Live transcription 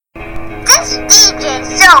This DJ's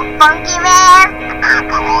so funky, man.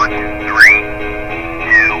 Prepare on 3, 2,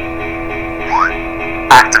 1.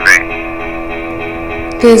 Activate.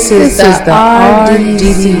 This is the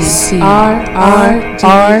RDDC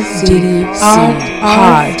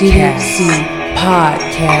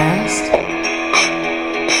podcast.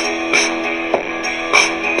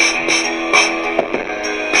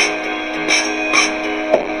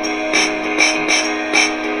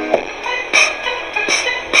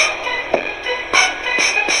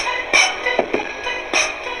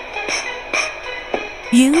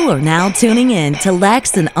 You are now tuning in to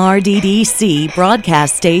Lex and RDDC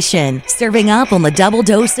broadcast station, serving up on the double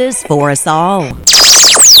doses for us all.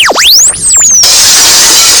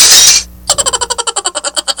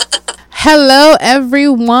 Hello,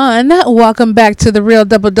 everyone. Welcome back to the Real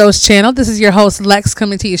Double Dose channel. This is your host, Lex,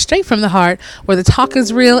 coming to you straight from the heart, where the talk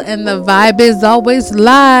is real and the vibe is always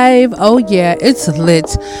live. Oh, yeah, it's lit.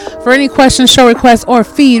 For any questions, show requests, or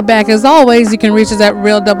feedback, as always, you can reach us at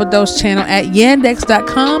Real Double Dose channel at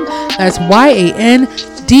yandex.com. That's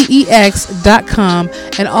YANDEX.com.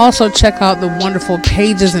 And also check out the wonderful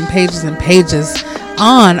pages and pages and pages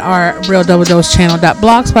on our Real Double Dose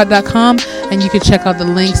channel.blogspot.com, and you can check out the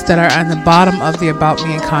links that are on the bottom of the About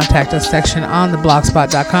Me and Contact Us section on the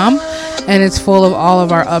blogspot.com, and it's full of all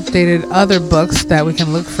of our updated other books that we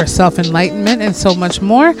can look for self-enlightenment and so much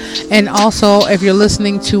more. And also, if you're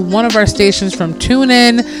listening to one of our stations, from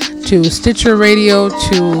TuneIn to Stitcher Radio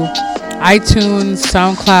to iTunes,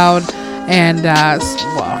 SoundCloud, and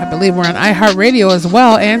I believe we're on iHeartRadio as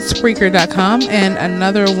well, and Spreaker.com, and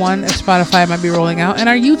another one, Spotify might be rolling out, and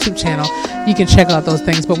our YouTube channel. You can check out those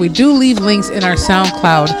things, but we do leave links in our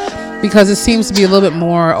SoundCloud because it seems to be a little bit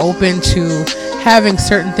more open to having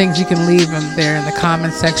certain things you can leave in there in the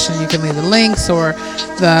comment section. You can leave the links or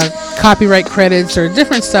the copyright credits or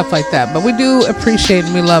different stuff like that. But we do appreciate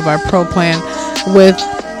and we love our pro plan with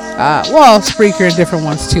Spreaker and different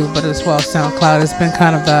ones too, but as well SoundCloud. It's been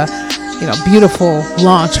kind of a beautiful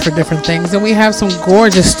launch for different things, and we have some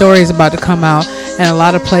gorgeous stories about to come out and a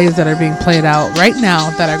lot of plays that are being played out right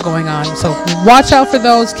now that are going on, so watch out for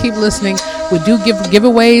those. Keep listening. We do give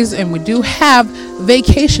giveaways, and we do have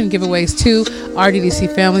vacation giveaways too. RDDC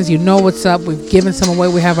families, you know what's up. We've given some away.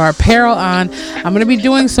 We have our apparel on. I'm going to be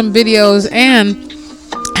doing some videos and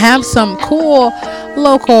have some cool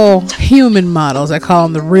local human models. I call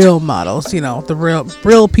them the real models, the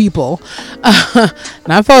real people,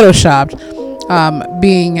 not photoshopped,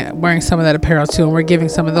 wearing some of that apparel too, and we're giving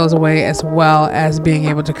some of those away as well as being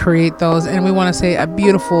able to create those. And we want to say a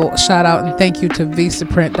beautiful shout out and thank you to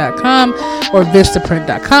vistaprint.com or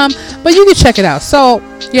vistaprint.com, but you can check it out. So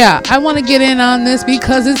yeah, I want to get in on this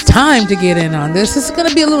because it's time to get in on this. This is going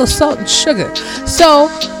to be a little salt and sugar. So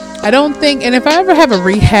I don't think, and if I ever have a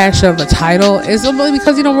rehash of a title, it's only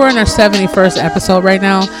because, we're in our 71st episode right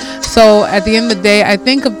now. So at the end of the day, I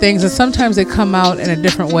think of things and sometimes they come out in a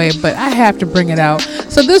different way, but I have to bring it out.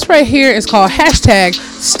 So this right here is called hashtag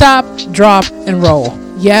stop, drop, and roll.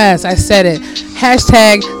 Yes, I said it.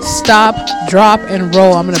 Hashtag stop, drop, and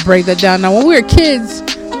roll. I'm going to break that down. Now, when we were kids,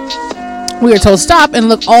 we were told stop and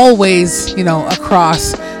look always,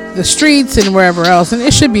 across the streets and wherever else, and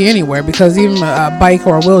it should be anywhere because even a bike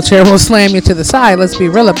or a wheelchair will slam you to the side. Let's be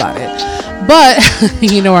real about it. But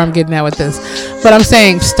you know where I'm getting at with this. But I'm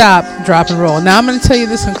saying stop, drop, and roll. Now I'm going to tell you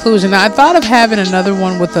this conclusion. Now, I thought of having another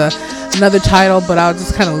one with another title, but I'll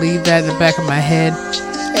just kind of leave that in the back of my head.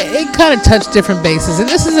 It kind of touched different bases, and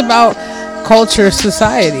this is about cultural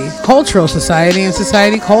society, and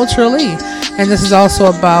society culturally. And this is also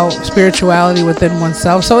about spirituality within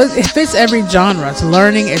oneself. So it fits every genre. It's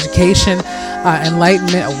learning, education,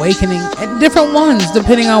 enlightenment, awakening, and different ones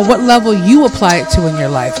depending on what level you apply it to in your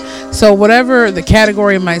life. So whatever the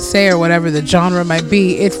category might say or whatever the genre might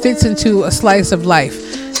be, it fits into a slice of life,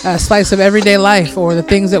 a slice of everyday life, or the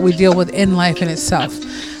things that we deal with in life in itself.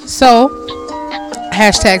 So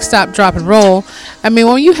hashtag stop, drop, and roll. I mean,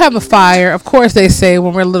 when you have a fire, of course they say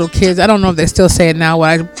when we're little kids, I don't know if they still say it now,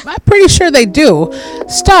 but I'm pretty sure they do.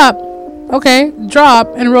 Stop, okay,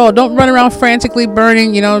 drop, and roll. Don't run around frantically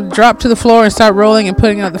burning, drop to the floor and start rolling and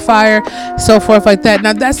putting out the fire, so forth like that.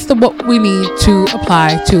 Now, that's what we need to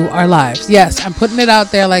apply to our lives. Yes, I'm putting it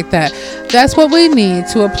out there like that. That's what we need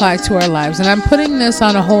to apply to our lives. And I'm putting this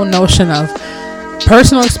on a whole notion of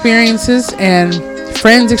personal experiences and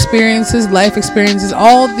friends' experiences, life experiences.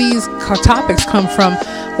 All these topics come from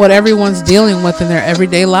what everyone's dealing with in their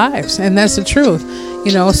everyday lives, and that's the truth.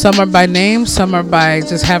 Some are by name, some are by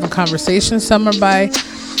just having conversations, some are by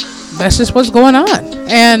that's just what's going on.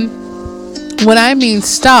 And when I mean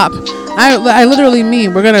stop, I literally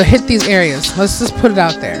mean we're gonna hit these areas. Let's just put it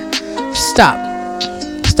out there. Stop,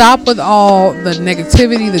 Stop with all the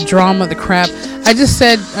negativity, the drama, the crap. I just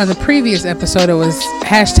said on the previous episode, it was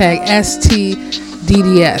hashtag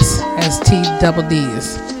STDDS,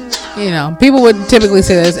 STDDs. You know, people would typically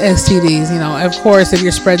say that as STDs. You know, of course, if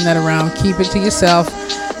you're spreading that around, keep it to yourself.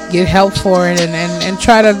 Get help for it, and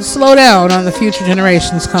try to slow down on the future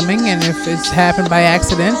generations coming. And if it's happened by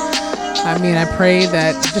accident, I mean, I pray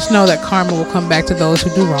that, just know that karma will come back to those who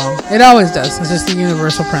do wrong. It always does. It's just a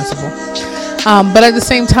universal principle. But at the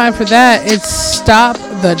same time, for that, it's stop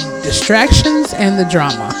the distractions and the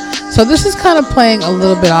drama. So this is kind of playing a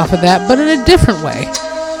little bit off of that, but in a different way.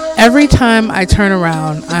 Every time I turn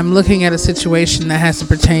around, I'm looking at a situation that has to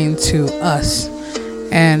pertain to us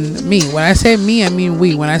and me. When I say me, I mean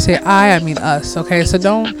we. When I say I mean us. Okay, so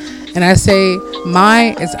and I say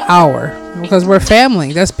my, it's our, because we're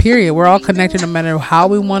family. That's period. We're all connected, no matter how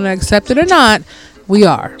we want to accept it or not. We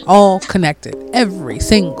are all connected. Every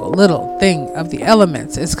single little thing of the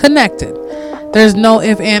elements is connected. There's no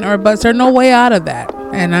if, and, or buts. There's no way out of that.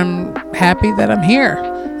 And I'm happy that I'm here.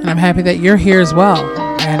 And I'm happy that you're here as well.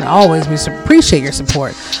 And always, we appreciate your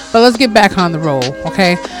support. But let's get back on the roll,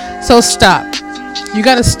 okay? So stop. You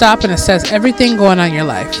got to stop and assess everything going on in your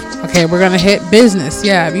life. Okay, we're going to hit business.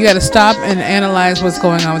 Yeah, you got to stop and analyze what's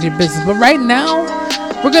going on with your business. But right now,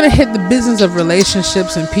 we're going to hit the business of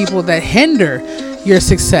relationships and people that hinder your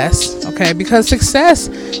success. Okay, because success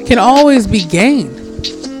can always be gained.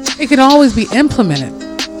 It can always be implemented.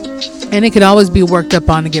 And it can always be worked up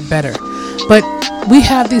on to get better. But we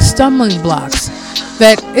have these stumbling blocks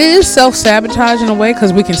that is self-sabotage in a way,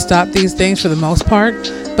 because we can stop these things for the most part.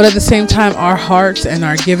 But at the same time, our hearts and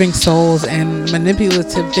our giving souls and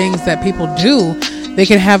manipulative things that people do, they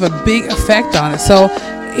can have a big effect on it. So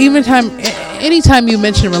anytime you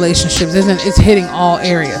mention relationships, it's hitting all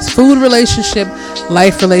areas. Food relationship,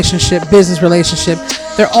 life relationship, business relationship.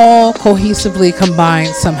 They're all cohesively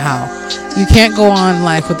combined somehow. You can't go on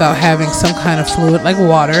life without having some kind of fluid like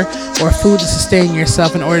water or food to sustain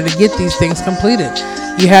yourself in order to get these things completed.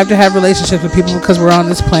 You have to have relationships with people, because we're on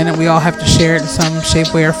this planet. We all have to share it in some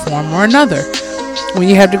shape, way, or form or another. When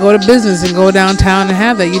you have to go to business and go downtown and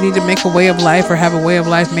have that, you need to make a way of life, or have a way of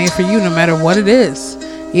life made for you, no matter what it is.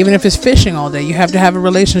 Even if it's fishing all day, you have to have a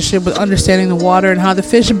relationship with understanding the water and how the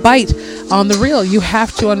fish bite on the reel. You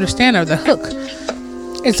have to understand, or the hook.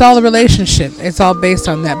 It's all a relationship. It's all based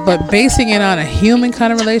on that. But basing it on a human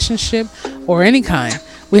kind of relationship or any kind,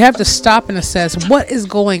 we have to stop and assess what is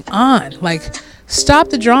going on. Like, stop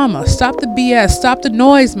the drama, stop the BS, stop the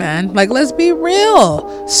noise, man. Like, let's be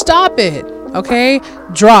real. Stop it. Okay?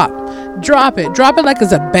 Drop it like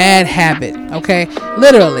it's a bad habit. Okay?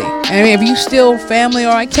 Literally. I mean, if you still family,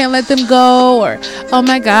 or I can't let them go, or oh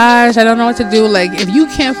my gosh, I don't know what to do. Like, if you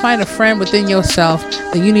can't find a friend within yourself,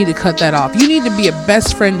 then you need to cut that off. You need to be a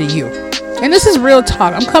best friend to you. And this is real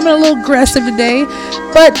talk. I'm coming a little aggressive today,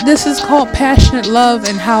 but this is called passionate love,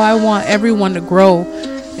 and how I want everyone to grow,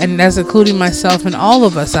 and that's including myself and all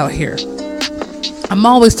of us out here. I'm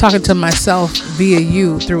always talking to myself via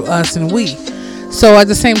you, through us and we. So at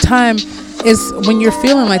the same time, is when you're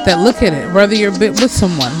feeling like that, look at it. Whether you're with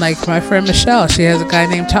someone, like my friend Michelle, she has a guy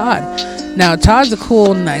named Todd. Now, Todd's a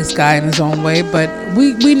cool, nice guy in his own way, but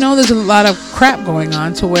we know there's a lot of crap going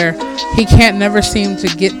on to where he can't never seem to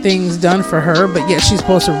get things done for her, but yet she's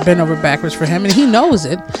supposed to bend over backwards for him, and he knows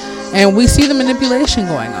it. And we see the manipulation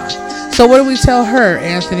going on. So what do we tell her,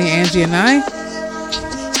 Anthony, Angie, and I?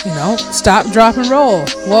 You know, stop, drop, and roll.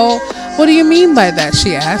 Well, what do you mean by that?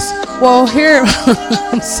 She asked. Well, here,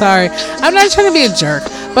 I'm sorry. I'm not trying to be a jerk,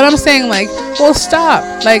 but I'm saying, like, well,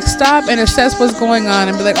 stop. Like, stop and assess what's going on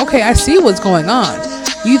and be like, okay, I see what's going on.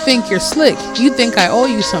 You think you're slick. You think I owe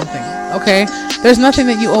you something. Okay? There's nothing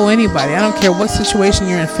that you owe anybody. I don't care what situation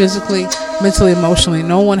you're in, physically, mentally, emotionally.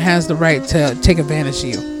 No one has the right to take advantage of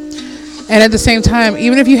you. And at the same time,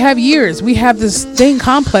 even if you have years, we have this thing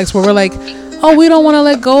complex where we're like, oh, we don't want to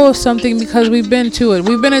let go of something because we've been to it.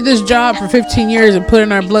 We've been at this job for 15 years and put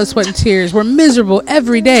in our blood, sweat, and tears. We're miserable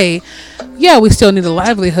every day. Yeah, we still need a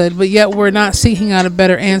livelihood, but yet we're not seeking out a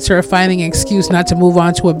better answer or finding an excuse not to move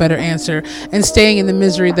on to a better answer and staying in the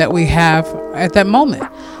misery that we have at that moment.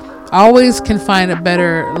 Always can find a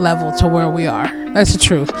better level to where we are. That's the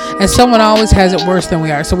truth. And someone always has it worse than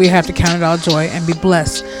we are, so we have to count it all joy and be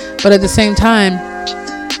blessed. But at the same time,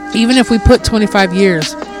 even if we put 25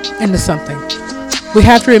 years into something, we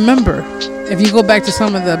have to remember, if you go back to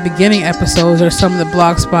some of the beginning episodes or some of the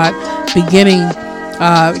Blogspot beginning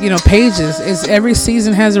pages, is every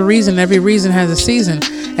season has a reason, every reason has a season.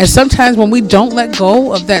 And sometimes when we don't let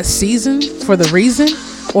go of that season for the reason,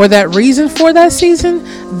 or that reason for that season,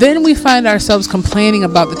 then we find ourselves complaining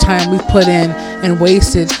about the time we put in and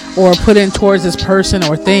wasted or put in towards this person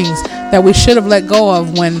or things that we should have let go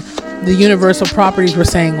of when the universal properties were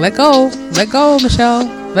saying, let go, Michelle,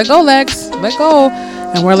 let go, Lex, let go.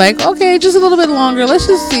 And we're like, okay, just a little bit longer. Let's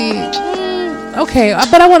just see. Okay,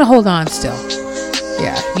 but I want to hold on still.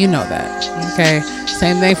 Yeah, you know that. Okay.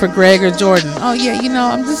 Same thing for Greg or Jordan. Oh yeah,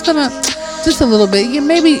 I'm just a little bit. Yeah,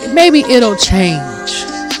 maybe it'll change.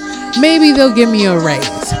 Maybe they'll give me a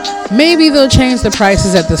raise. Maybe they'll change the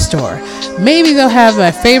prices at the store. Maybe they'll have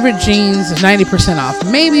my favorite jeans 90% off.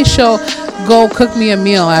 Maybe she'll go cook me a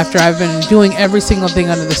meal after I've been doing every single thing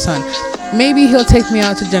under the sun. Maybe he'll take me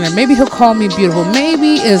out to dinner. Maybe he'll call me beautiful.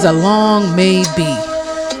 Maybe is a long maybe.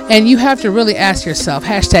 And you have to really ask yourself,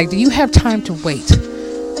 hashtag, do you have time to wait?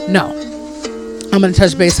 No. I'm going to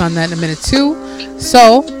touch base on that in a minute too.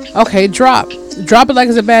 So, okay, drop it like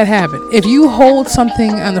it's a bad habit. If you hold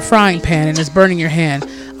something on the frying pan and it's burning your hand,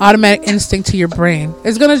 automatic instinct to your brain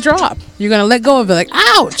is going to drop. You're going to let go of it like,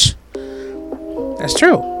 ouch. That's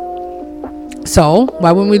true. So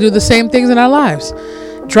why wouldn't we do the same things in our lives?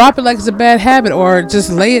 Drop it like it's a bad habit, or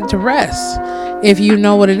just lay it to rest if you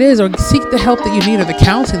know what it is, or seek the help that you need or the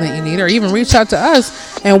counseling that you need, or even reach out to us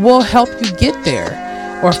and we'll help you get there,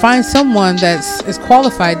 or find someone is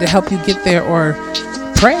qualified to help you get there, or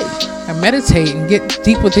pray and meditate and get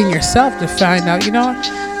deep within yourself to find out,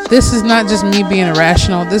 this is not just me being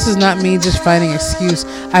irrational. This is not me just finding excuse.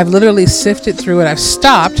 I've literally sifted through it. I've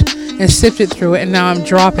stopped and sifted through it, and now I'm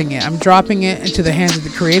dropping it. I'm dropping it into the hands of the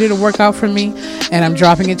Creator to work out for me, and I'm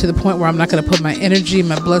dropping it to the point where I'm not going to put my energy,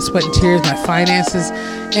 my blood, sweat, and tears, my finances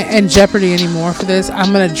in jeopardy anymore for this.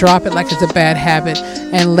 I'm going to drop it like it's a bad habit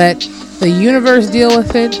and let the universe deal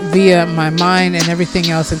with it via my mind and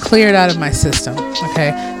everything else, and clear it out of my system.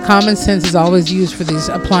 Okay, common sense is always used for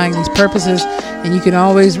applying these purposes, and you can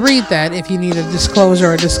always read that if you need a disclosure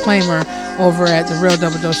or a disclaimer over at the Real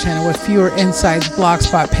Double Dose channel with Fewer Insights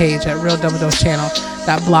blogspot page at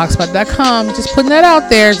realdoubledosechannel.blogspot.com. Just putting that out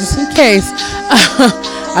there just in case.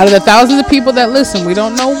 Out of the thousands of people that listen, we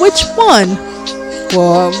don't know which one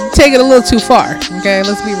will take it a little too far. Okay,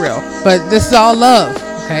 let's be real. But this is all love.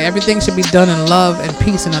 Okay, everything should be done in love and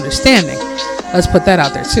peace and understanding. Let's put that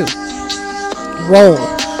out there too. Roll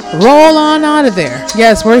on out of there.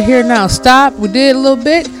 Yes, we're here now. Stop. We did a little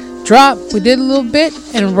bit. Drop. We did a little bit,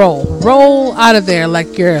 and roll out of there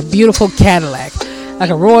like you're a beautiful Cadillac,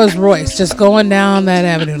 like a Rolls Royce, just going down that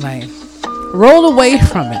avenue lane. Roll away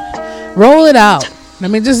from it. Roll it out. I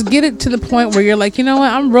mean, just get it to the point where you're like, you know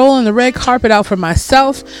what? I'm rolling the red carpet out for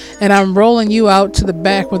myself, and I'm rolling you out to the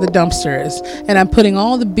back where the dumpster is. And I'm putting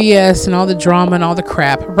all the BS and all the drama and all the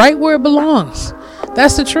crap right where it belongs.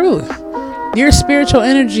 That's the truth. Your spiritual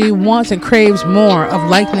energy wants and craves more of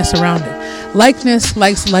likeness around it. Likeness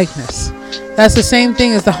likes likeness. That's the same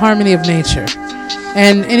thing as the harmony of nature.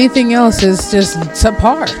 And anything else is just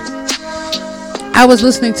subpar. I was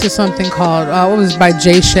listening to something called, it was by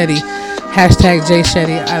Jay Shetty. Hashtag Jay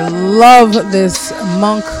Shetty. I love this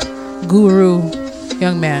monk guru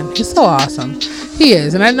young man. He's so awesome. He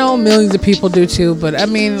is. And I know millions of people do too, but I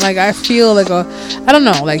mean, like, I feel like I don't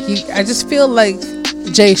know, like, I just feel like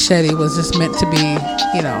Jay Shetty was just meant to be,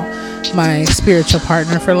 my spiritual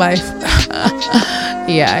partner for life.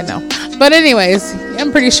 Yeah, I know. But anyways,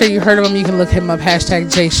 I'm pretty sure you heard of him. You can look him up, hashtag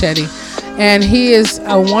Jay Shetty. And he is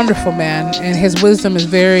a wonderful man, and his wisdom is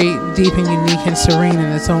very deep and unique and serene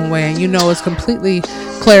in its own way. And it's completely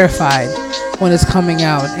clarified when it's coming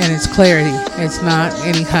out, and it's clarity. It's not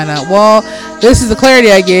any kind of, this is the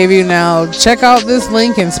clarity I gave you. Now check out this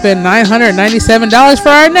link and spend $997 for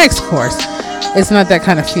our next course. It's not that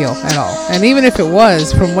kind of feel at all. And even if it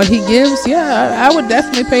was, from what he gives, I would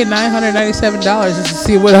definitely pay $997 just to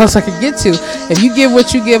see what else I could get to. If you give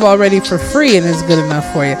what you give already for free and it's good enough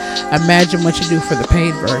for you, imagine what you do for the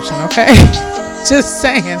paid version, okay? Just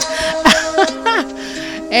saying.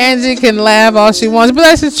 Angie can laugh all she wants, but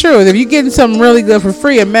that's the truth. If you're getting something really good for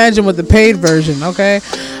free, imagine with the paid version, okay?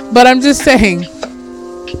 But I'm just saying,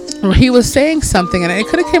 he was saying something, and it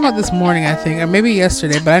could have came out this morning, I think, or maybe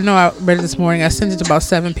yesterday, but I know I read it this morning. I sent it to about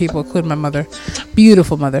 7 people, including my mother,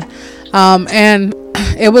 beautiful mother, and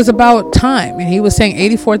it was about time. And he was saying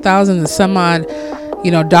 84,000 and some odd,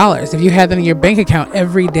 dollars. If you had them in your bank account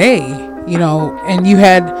every day, and you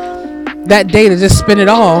had that day to just spend it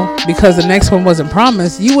all because the next one wasn't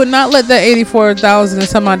promised, you would not let that 84,000 and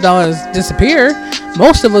some odd dollars disappear.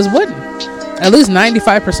 Most of us wouldn't. At least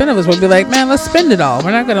 95% of us would be like, man, let's spend it all.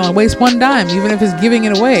 We're not going to waste one dime, even if it's giving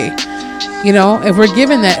it away. If we're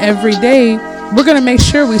giving that every day, we're going to make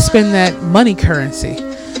sure we spend that money currency.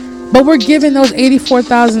 But we're giving those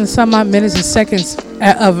 84,000 some odd minutes and seconds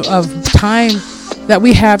of time that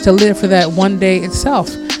we have to live for that one day itself.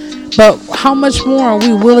 But how much more are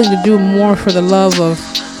we willing to do more for the love of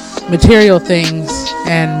material things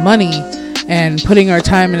and money and putting our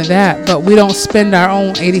time into that, but we don't spend our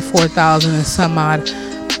own 84,000 and some odd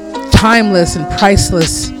timeless and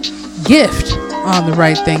priceless gift on the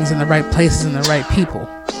right things in the right places and the right people.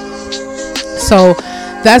 So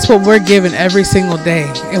that's what we're given every single day.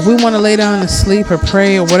 If we want to lay down and sleep or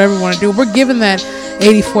pray or whatever we want to do, we're given that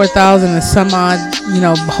 84,000 and some odd,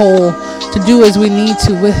 whole to do as we need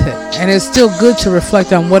to with it. And it's still good to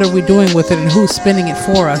reflect on what are we doing with it and who's spending it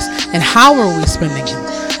for us and how are we spending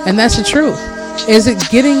it. And that's the truth. Is it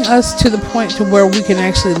getting us to the point to where we can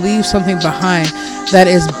actually leave something behind that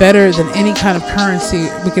is better than any kind of currency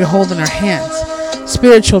we can hold in our hands?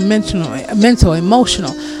 Spiritual, mental,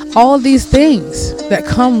 emotional, all of these things that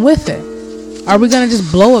come with it. Are we going to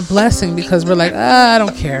just blow a blessing because we're like, I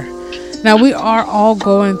don't care? Now, we are all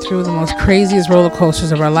going through the most craziest roller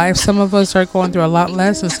coasters of our life. Some of us are going through a lot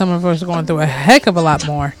less, and some of us are going through a heck of a lot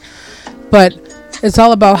more. But it's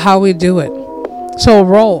all about how we do it. So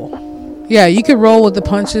roll. Yeah, you can roll with the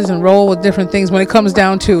punches and roll with different things when it comes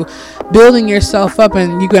down to building yourself up,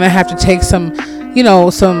 and you're going to have to take some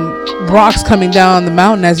rocks coming down the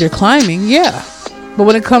mountain as you're climbing. Yeah. But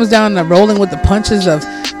when it comes down to rolling with the punches of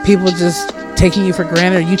people just taking you for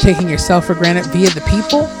granted, or you taking yourself for granted via the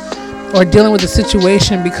people, or dealing with the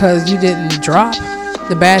situation because you didn't drop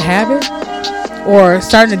the bad habit, or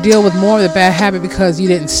starting to deal with more of the bad habit because you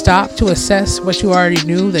didn't stop to assess what you already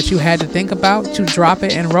knew that you had to think about to drop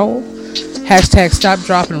it and roll. Hashtag stop,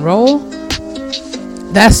 drop, and roll.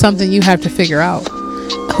 That's something you have to figure out.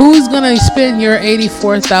 Who's going to spend your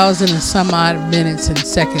 84,000 and some odd minutes and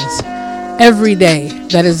seconds every day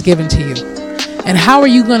that is given to you? And how are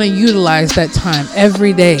you going to utilize that time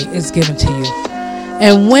every day is given to you?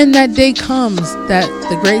 And when that day comes that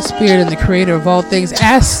the Great Spirit and the Creator of all things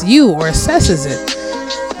asks you or assesses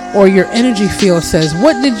it, or your energy field says,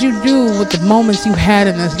 what did you do with the moments you had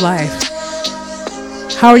in this life?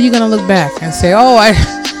 How are you going to look back and say,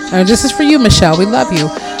 this is for you, Michelle, we love you.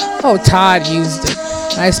 Oh, Todd used it.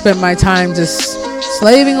 I spent my time just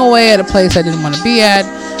slaving away at a place I didn't want to be at,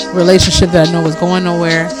 a relationship that I know was going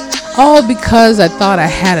nowhere, all because I thought I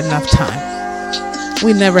had enough time.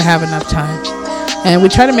 We never have enough time. And we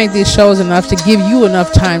try to make these shows enough to give you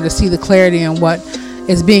enough time to see the clarity in what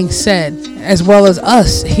is being said, as well as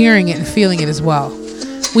us hearing it and feeling it as well.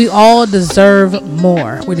 We all deserve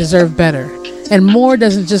more. We deserve better. And more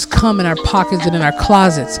doesn't just come in our pockets and in our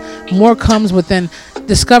closets. More comes within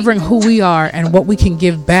discovering who we are and what we can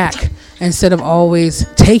give back, instead of always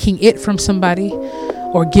taking it from somebody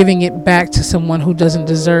or giving it back to someone who doesn't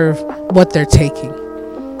deserve what they're taking.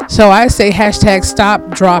 So I say hashtag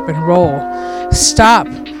stop, drop, and roll. Stop,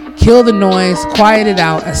 kill the noise, quiet it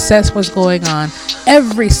out, assess what's going on.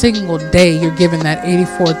 Every single day you're given that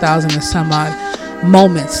 84,000 and some odd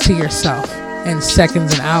moments to yourself, and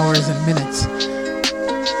seconds and hours and minutes.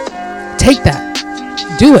 Take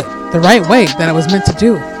that. Do it the right way that it was meant to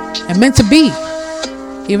do and meant to be.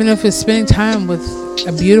 Even if it's spending time with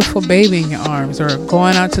a beautiful baby in your arms, or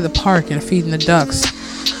going out to the park and feeding the ducks,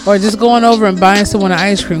 or just going over and buying someone an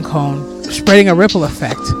ice cream cone, spreading a ripple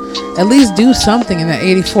effect. At least do something in that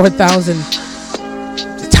 84,000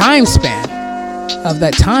 time span of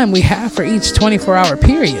that time we have for each 24-hour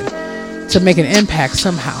period to make an impact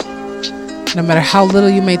somehow, no matter how little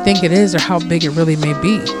you may think it is or how big it really may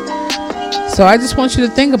be. So I just want you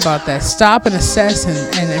to think about that. Stop and assess,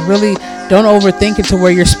 and really don't overthink it to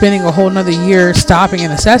where you're spending a whole nother year stopping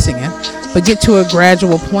and assessing it, but get to a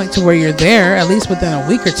gradual point to where you're there, at least within a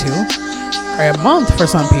week or two, or a month for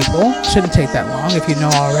some people. Shouldn't take that long if you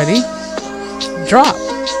know already. Drop.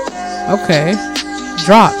 Okay.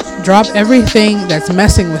 Drop everything that's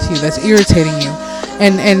messing with you, that's irritating you,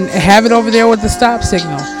 and have it over there with the stop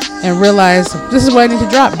signal, and realize, this is what I need to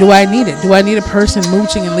drop. Do I need it? Do I need a person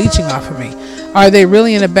mooching and leeching off of me? Are they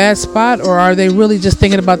really in a bad spot, or are they really just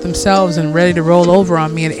thinking about themselves and ready to roll over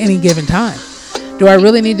on me at any given time? Do I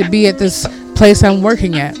really need to be at this place I'm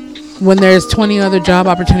working at when there's 20 other job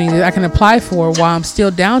opportunities that I can apply for while I'm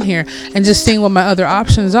still down here, and just seeing what my other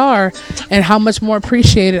options are and how much more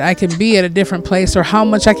appreciated I can be at a different place, or how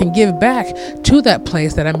much I can give back to that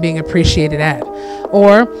place that I'm being appreciated at?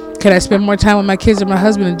 Or can I spend more time with my kids and my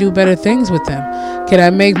husband and do better things with them? Can I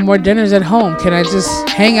make more dinners at home? Can I just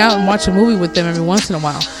hang out and watch a movie with them every once in a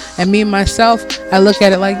while? And me, myself, I look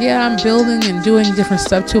at it like, yeah, I'm building and doing different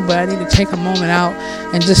stuff too, but I need to take a moment out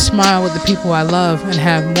and just smile with the people I love and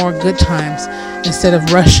have more good times, instead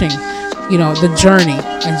of rushing, the journey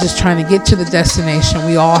and just trying to get to the destination.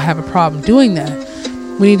 We all have a problem doing that.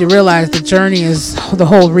 we need to realize the journey is the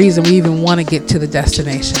whole reason we even want to get to the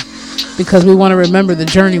destination, because we want to remember the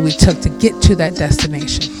journey we took to get to that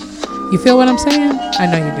destination. You feel what I'm saying? I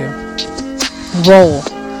know you do.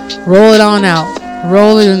 Roll it on out.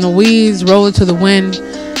 Roll it in the weeds, roll it to the wind,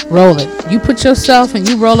 roll it. You put yourself and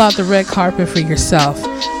you roll out the red carpet for yourself.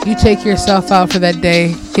 You take yourself out for that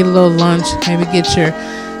day, get a little lunch, maybe get your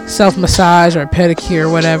self-massage or a pedicure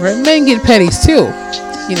or whatever. And men get petties too.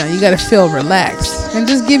 You know, you got to feel relaxed and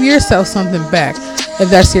just give yourself something back if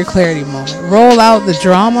that's your clarity moment. Roll out the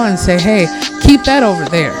drama and say, hey, keep that over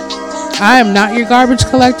there. I am not your garbage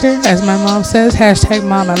collector, as my mom says. Hashtag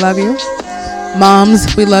mom, I love you.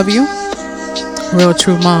 Moms, we love you. Real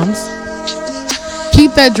true moms.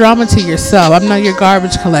 Keep that drama to yourself. I'm not your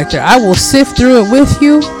garbage collector. I will sift through it with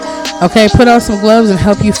you. Okay, put on some gloves and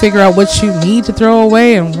help you figure out what you need to throw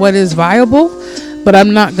away and what is viable. But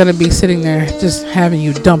I'm not going to be sitting there just having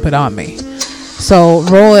you dump it on me. So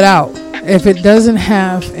roll it out. If it doesn't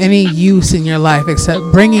have any use in your life except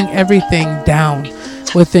bringing everything down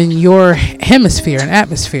within your hemisphere and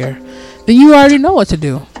atmosphere, then you already know what to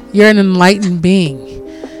do. You're an enlightened being.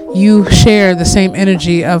 You share the same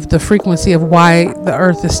energy of the frequency of why the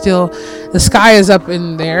earth is still, the sky is up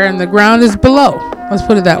in there and the ground is below. Let's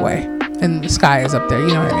put it that way. And the sky is up there,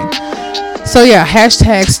 you know what I mean? So yeah,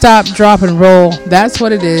 hashtag stop, drop, and roll. That's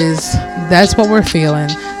what it is. That's what we're feeling.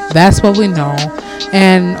 That's what we know.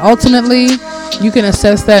 And ultimately, you can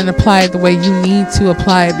assess that and apply it the way you need to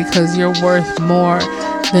apply it, because you're worth more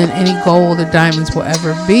than any gold or diamonds will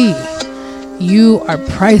ever be. You are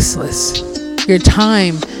priceless. Your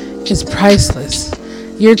time is priceless.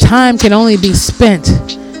 Your time can only be spent.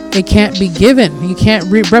 It can't be given. You can't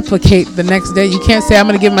replicate the next day. You can't say, I'm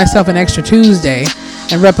going to give myself an extra Tuesday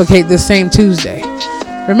and replicate this same Tuesday.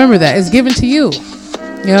 Remember that. It's given to you.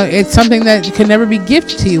 You know, it's something that can never be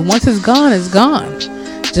gifted to you. Once it's gone, it's gone.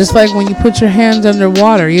 Just like when you put your hands under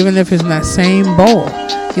water, even if it's in that same bowl,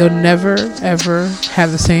 you'll never, ever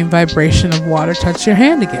have the same vibration of water touch your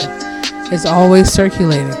hand again. It's always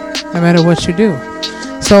circulating, no matter what you do.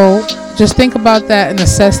 So just think about that and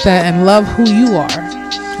assess that and love who you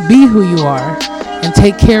are. Be who you are and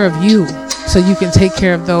take care of you so you can take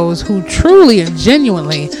care of those who truly and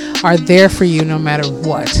genuinely are there for you no matter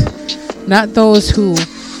what. Not those who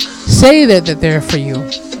say that they're for you,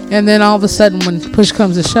 and then all of a sudden when push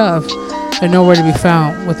comes to shove, they're nowhere to be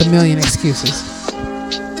found with a million excuses.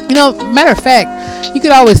 You know, matter of fact, you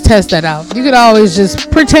could always test that out. You could always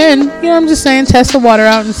just pretend, you know, I'm just saying, test the water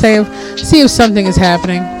out and see if something is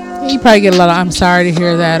happening. You probably get a lot of, I'm sorry to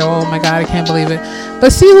hear that, oh my God, I can't believe it.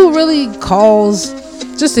 But see who really calls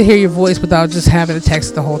just to hear your voice without just having to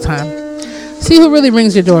text the whole time. See who really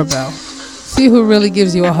rings your doorbell. See who really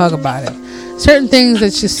gives you a hug about it. Certain things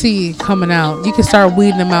that you see coming out, you can start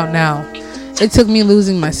weeding them out now. It took me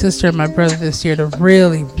losing my sister and my brother this year to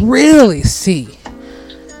really, really see.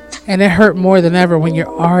 And it hurt more than ever when you're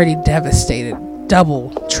already devastated,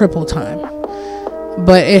 double, triple time.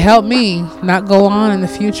 But it helped me not go on in the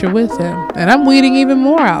future with them. And I'm weeding even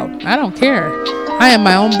more out. I don't care. I am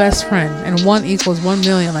my own best friend. And 1 equals 1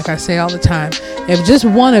 million, like I say all the time. If just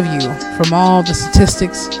one of you, from all the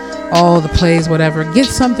statistics, all the plays, whatever, get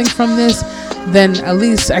something from this, then at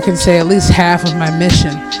least I can say at least half of my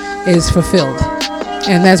mission is fulfilled.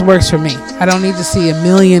 And that works for me. I don't need to see 1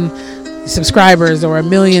 million subscribers or 1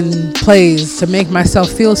 million plays to make myself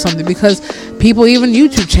feel something, because people, even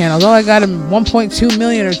YouTube channels, I got 1.2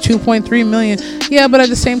 million or 2.3 million. Yeah, but at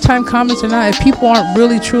the same time, comments or not, if people aren't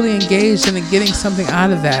really truly engaged and getting something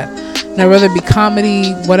out of that, now whether it be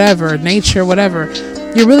comedy, whatever, nature, whatever,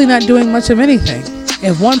 you're really not doing much of anything.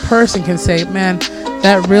 If one person can say, man,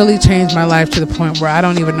 that really changed my life to the point where I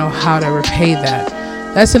don't even know how to repay that,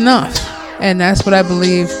 that's enough. And that's what I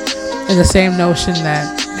believe is the same notion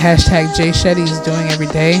that hashtag Jay Shetty is doing every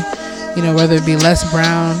day. You know, whether it be Les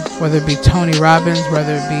Brown, whether it be Tony Robbins,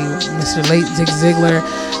 whether it be Mr. Late Zig Ziglar,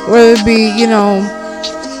 whether it be, you know,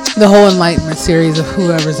 the whole Enlightenment series of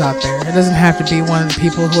whoever's out there. It doesn't have to be one of the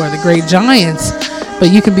people who are the great giants,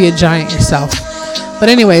 but you can be a giant yourself. But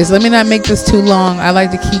anyways, let me not make this too long. I like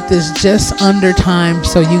to keep this just under time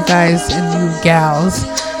so you guys and you gals,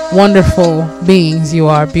 wonderful beings, you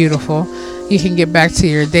are beautiful, you can get back to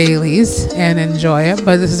your dailies and enjoy it.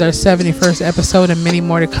 But this is our 71st episode and many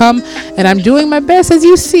more to come. And I'm doing my best, as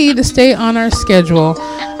you see, to stay on our schedule,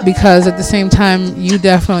 because at the same time, you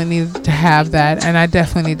definitely need to have that. And I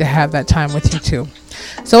definitely need to have that time with you too.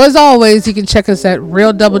 So as always, you can check us at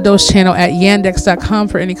Real Double Dose channel at yandex.com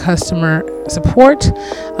for any customer support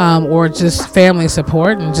or just family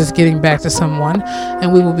support and just getting back to someone,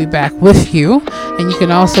 and we will be back with you. And you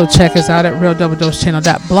can also check us out at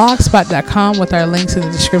realdoubledosechannel.blogspot.com with our links in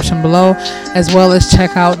the description below, as well as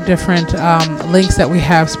check out different links that we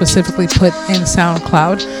have specifically put in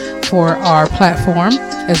SoundCloud for our platform,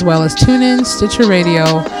 as well as TuneIn, Stitcher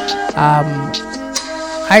Radio,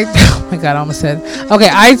 oh my God, I almost said, okay,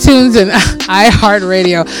 iTunes and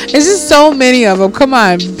iHeartRadio. It's just so many of them. Come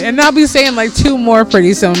on. And I'll be saying like 2 more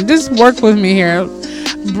pretty soon. Just work with me here.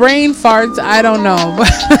 Brain farts, I don't know. But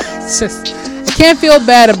it's just, I can't feel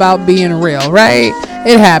bad about being real, right?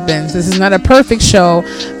 It happens. This is not a perfect show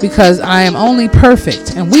because I am only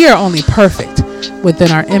perfect, and we are only perfect within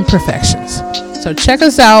our imperfections. So check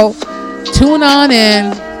us out. Tune on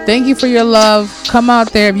in. Thank you for your love. Come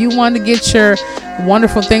out there. If you want to get your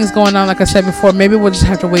wonderful things going on, like I said before, maybe we'll just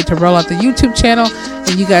have to wait to roll out the YouTube channel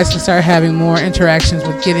and you guys can start having more interactions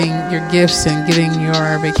with getting your gifts and getting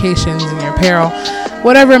your vacations and your apparel,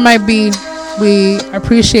 whatever it might be. We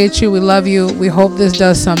appreciate you. We love you. We hope this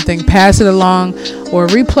does something. Pass it along or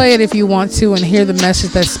replay it if you want to and hear the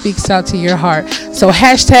message that speaks out to your heart. So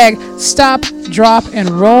hashtag stop, drop, and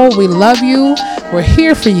roll. We love you. We're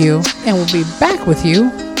here for you, and we'll be back with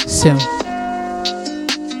you soon.